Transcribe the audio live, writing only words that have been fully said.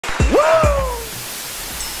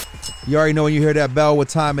You already know when you hear that bell what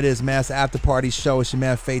time it is, man. It's the after party show. It's your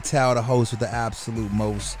man Fatell, the host with the absolute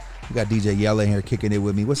most. We got DJ Yella in here kicking it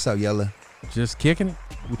with me. What's up, Yella? Just kicking it.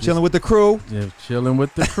 We chilling with the crew. Just chilling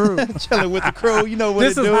with the crew. Chilling with the crew. You know what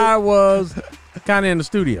this is how I was kind of in the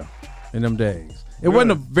studio in them days. It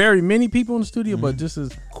wasn't a very many people in the studio, but this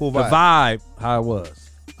is cool vibe. The vibe how it was.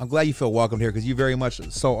 I'm glad you feel welcomed here because you very much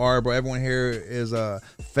so are, bro. Everyone here is a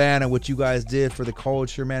fan of what you guys did for the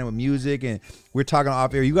culture, man, with music. And we're talking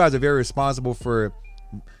off air. You guys are very responsible for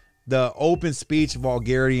the open speech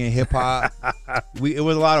vulgarity in hip hop. It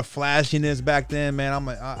was a lot of flashiness back then, man.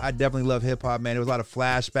 I definitely love hip hop, man. There was a lot of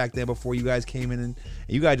flash back then before you guys came in, and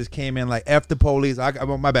you guys just came in like F the police.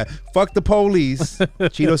 My bad. Fuck the police.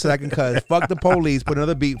 Cheeto said I can cuss. Fuck the police. Put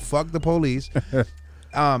another beat. Fuck the police.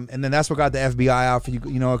 And then that's what got the FBI out for you,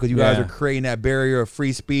 you know, because you guys are creating that barrier of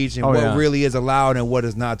free speech and what really is allowed and what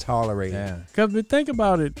is not tolerated. Yeah. Because think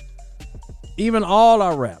about it, even all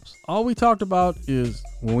our raps, all we talked about is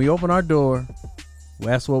when we open our door,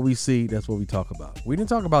 that's what we see, that's what we talk about. We didn't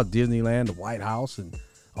talk about Disneyland, the White House, and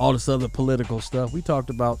all this other political stuff. We talked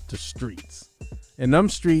about the streets. And them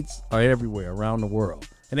streets are everywhere around the world.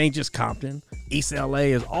 It ain't just Compton. East LA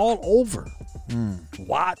is all over.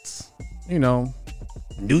 Watts, you know,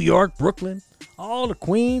 New York, Brooklyn, all the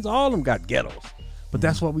Queens, all of them got ghettos. But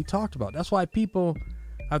that's what we talked about. That's why people,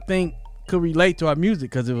 I think, could relate to our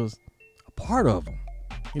music because it was a part of them.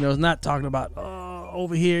 You know, it's not talking about,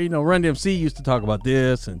 over here, you know, Run DMC used to talk about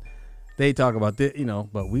this and they talk about this, you know,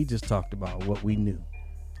 but we just talked about what we knew.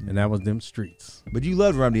 And that was them streets. But you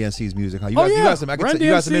loved Run DMC's music, huh? You got some, Run DMC, you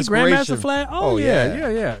got some inspiration. Grandmaster Flash. Oh,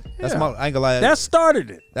 yeah. That's my, I ain't gonna lie. That started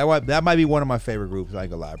it. That might be one of my favorite groups. I ain't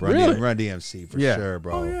gonna lie. Run DMC for sure,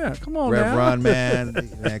 bro. Oh yeah, come on, Rev man.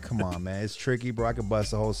 Run, man, come on, man. It's tricky, bro. I could bust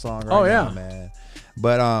the whole song right now, man.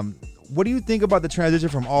 But what do you think about the transition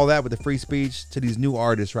from all that with the free speech to these new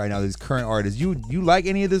artists right now, these current artists? You like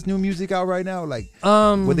any of this new music out right now? Like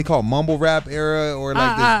what they call mumble rap era or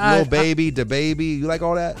like this Lil Baby, Da Baby? You like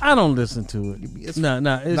all that? I don't listen to it.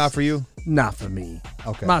 No, it's not for you? Not for me.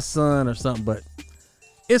 Okay. My son or something, but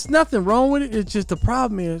it's nothing wrong with it. It's just the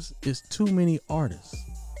problem is it's too many artists.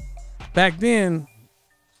 Back then,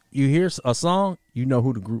 you hear a song, you know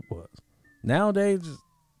who the group was. Nowadays,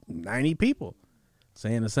 90 people.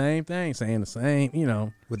 Saying the same thing, saying the same, you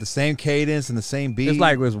know. With the same cadence and the same beat. It's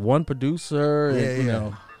like there's one producer and, you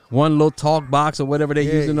know, one little talk box or whatever they're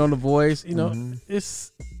using on the voice. You know,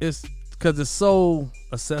 it's because it's so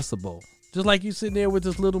accessible. Just like you sitting there with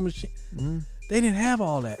this little machine. They didn't have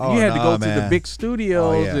all that. You had to go to the big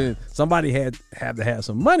studios and somebody had to have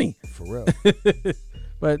some money. For real.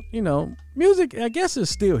 But, you know, music, I guess, is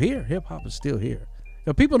still here. Hip-hop is still here.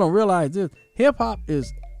 But people don't realize this. Hip-hop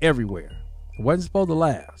is everywhere. It wasn't supposed to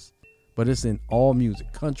last, but it's in all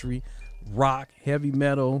music, country, rock, heavy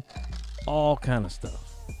metal, all kind of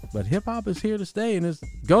stuff. But hip hop is here to stay and it's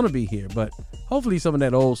going to be here. But hopefully some of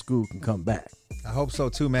that old school can come back. I hope so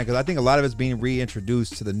too, man, because I think a lot of it's being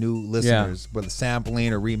reintroduced to the new listeners, whether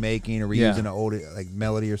sampling or remaking or reusing an old like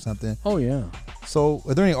melody or something. Oh, yeah. So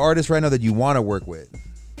are there any artists right now that you want to work with?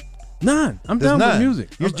 None. I'm done with music.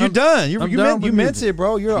 You're done. You meant it,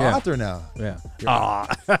 bro. You're an author now. Yeah.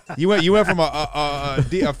 You went from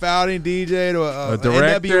a founding DJ to a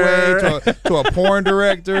director N.W.A to a porn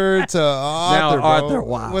director to author, now bro. author.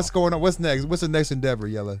 Wow. What's going on? What's next? What's the next endeavor,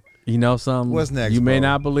 Yella? You know something? What's next? You may bro?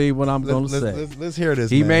 not believe what I'm going to say. Let's hear this.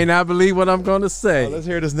 He may not believe what I'm going to say. Let's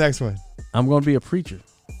hear this next one. I'm going to be a preacher.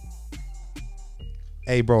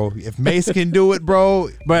 Hey, bro, if Mace can do it, bro,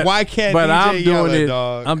 why can't DJ I'm doing Yella, it,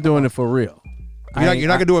 dog? I'm doing it for real. You're not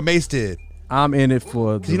going to do what Mace did. I'm in it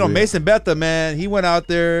for the you know, real. Mason Betha, man, he went out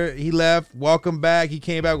there, he left, welcome back. He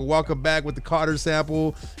came back with Welcome Back with the Carter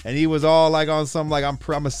sample, and he was all like on some like,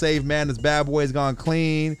 I'm a saved man, this bad boy's gone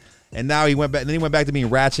clean. And now he went back, and then he went back to being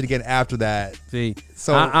ratchet again after that. See,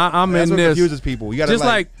 so I'm that's in what this. Confuses people. You got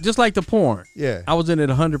to just like the porn. Yeah, I was in it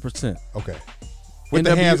 100%. Okay, with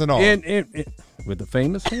the hands and all, with the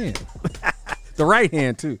famous hand, the right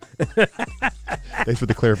hand too. Thanks for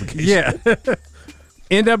the clarification. Yeah,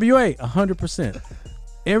 N.W.A 100%.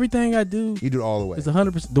 Everything I do, you do it all the way. It's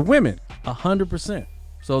 100%. The women 100%.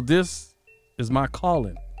 So this is my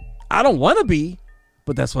calling. I don't want to be,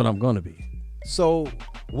 but that's what I'm going to be. So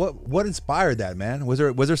what inspired that, man? Was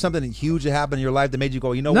there something huge that happened in your life that made you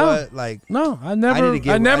go, you know what? Like, no, I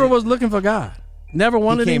never was looking for God. Never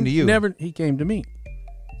wanted him. He came to you. Never, he came to me.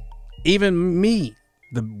 Even me,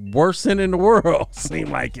 the worst sin in the world, seemed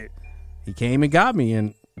like it. He came and got me,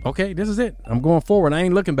 and okay, this is it. I'm going forward. I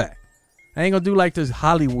ain't looking back. I ain't gonna do like this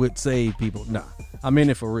Hollywood save people. Nah, I'm in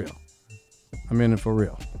it for real. I'm in it for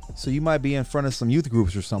real. So you might be in front of some youth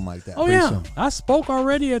groups or something like that. Oh pretty yeah, soon. I spoke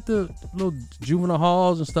already at the little juvenile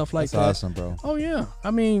halls and stuff like That's that. awesome, bro. Oh yeah,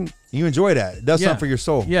 I mean, You enjoy that. It does Yeah. something for your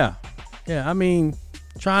soul. yeah. I mean,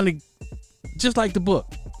 trying to, just like the book,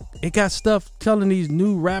 it got stuff telling these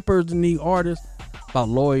new rappers and these artists about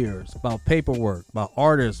lawyers, about paperwork, about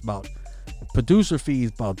artists, about producer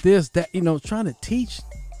fees, about this, that, trying to teach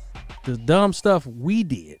the dumb stuff we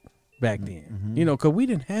did back then. Because we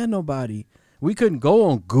didn't have nobody. We couldn't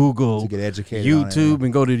go on Google, To get educated on it, YouTube,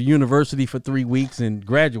 and go to the university for 3 weeks and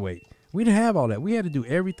graduate. We didn't have all that. We had to do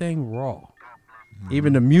everything raw.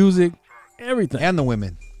 Even the music, everything. And the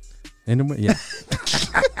women. Yeah.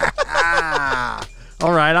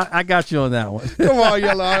 All right, I got you on that one. Come on,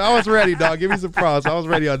 Yella. I was ready, dog. Give me some props. I was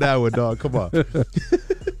ready on that one, dog. Come on.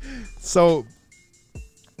 So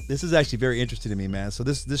this is actually very interesting to me, man. So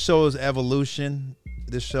this shows evolution.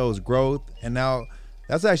 This shows growth. And now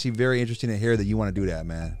that's actually very interesting to hear that you want to do that,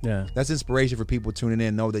 man. Yeah. That's inspiration for people tuning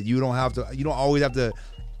in. Know that you don't always have to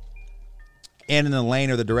end in the lane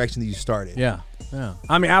or the direction that you started. Yeah.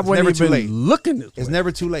 I mean, I wasn't never too even late. looking this way. It's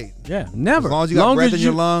never too late. Yeah, never. As long as you got breath in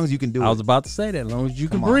your lungs, you can do it. I was about to say that. As long as you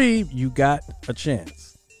can breathe, you got a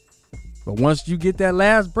chance. But once you get that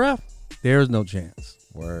last breath, there's no chance.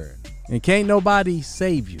 Word. And can't nobody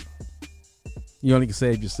save you. You only can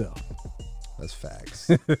save yourself. That's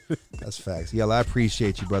facts. That's facts. Yella, I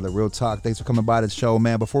appreciate you, brother. Real talk. Thanks for coming by the show,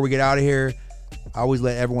 man. Before we get out of here, I always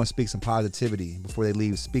let everyone speak some positivity before they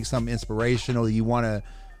leave. Speak something inspirational that you want to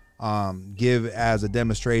give as a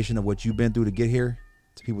demonstration of what you've been through to get here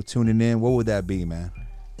to people tuning in. What would that be, man?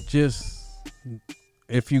 Just,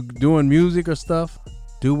 if you doing music or stuff,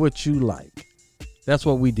 do what you like. That's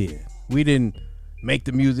what we did. We didn't make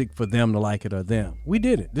the music for them to like it or them. We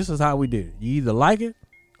did it. This is how we did it. You either like it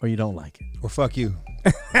or you don't like it. Or fuck you.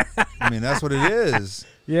 I mean, that's what it is.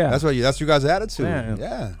 Yeah. That's your guys' attitude.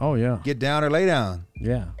 Yeah. Oh, yeah. Get down or lay down.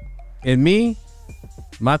 Yeah. And me,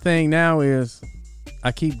 my thing now is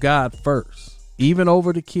I keep God first. Even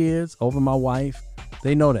over the kids, over my wife.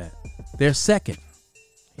 They know that. They're second.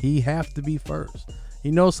 He have to be first.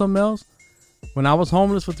 You know something else? When I was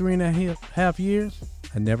homeless for 3.5 years,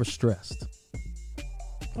 I never stressed.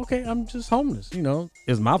 Okay, I'm just homeless.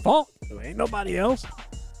 It's my fault. There ain't nobody else.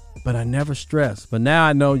 But I never stressed. But now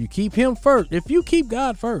I know you keep him first. If you keep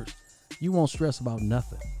God first, you won't stress about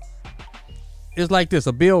nothing. It's like this.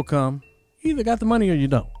 A bill come. You either got the money or you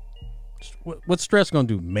don't. What's stress going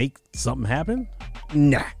to do? Make something happen?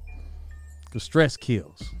 Nah. Because stress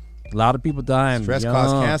kills. A lot of people dying. Stress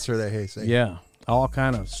causes cancer, they say. Yeah. All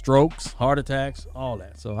kind of strokes, heart attacks, all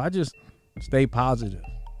that. So I just stay positive.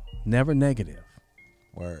 Never negative.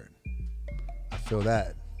 Word. I feel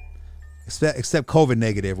that. Except COVID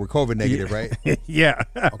negative. We're COVID negative, right? Yeah.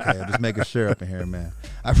 Okay, I'm just making sure up in here, man.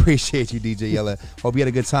 I appreciate you, DJ Yella. Hope you had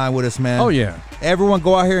a good time with us, man. Oh, yeah. Everyone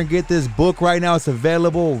go out here and get this book right now. It's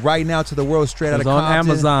available right now to the world straight out of on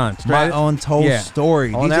Compton. Amazon. My Untold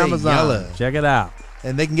Story. On DJ Amazon. Yella. Check it out.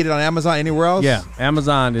 And they can get it on Amazon anywhere else? Yeah,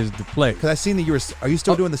 Amazon is the place. Because I seen that are you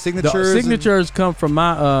still doing the signatures? The signatures come from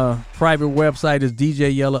my private website is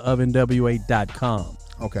djyella.N.W.A.com.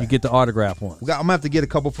 Okay. You get the autograph ones. I'm gonna have to get a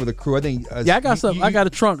couple for the crew. I think. I got some. I got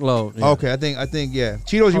a trunk load. Yeah. Okay, I think. Yeah.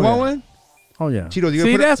 Cheetos, you want one? Oh yeah. Cheetos, you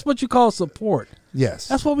see, that's what you call support. Yes.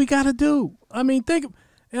 That's what we gotta do. I mean, and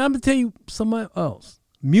I'm gonna tell you something else.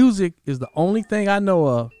 Music is the only thing I know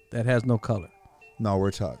of that has no color. No,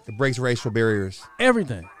 we're talking. It breaks racial barriers.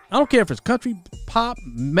 Everything. I don't care if it's country, pop,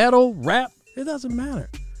 metal, rap. It doesn't matter.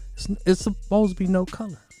 It's supposed to be no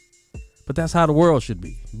color. But that's how the world should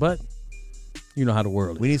be. But you know how the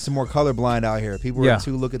world is. We need some more colorblind out here. People are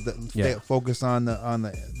too focused on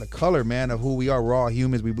the color, man, of who we are. We're all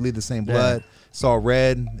humans. We bleed the same blood. It's all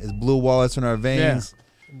red. It's blue wallets in our veins.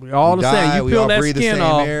 Yeah. We're all the same. You peel that skin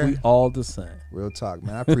off, air. we all the same. Real talk,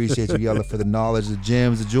 man. I appreciate you, Yella, for the knowledge, the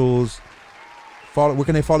gems, the jewels. Where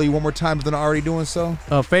can they follow you one more time if they're not already doing so?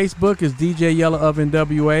 Facebook is DJ Yella of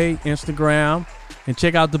N.W.A. Instagram. And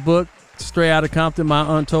check out the book, Straight Outta Compton,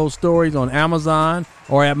 My Untold Stories, on Amazon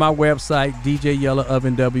or at my website,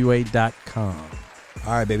 djyella.N.W.A.com.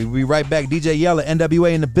 All right, baby. We'll be right back. DJ Yella,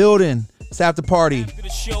 N.W.A. in the building. It's after party. After the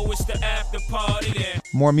show, it's the after party then.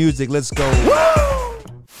 More music. Let's go. Woo!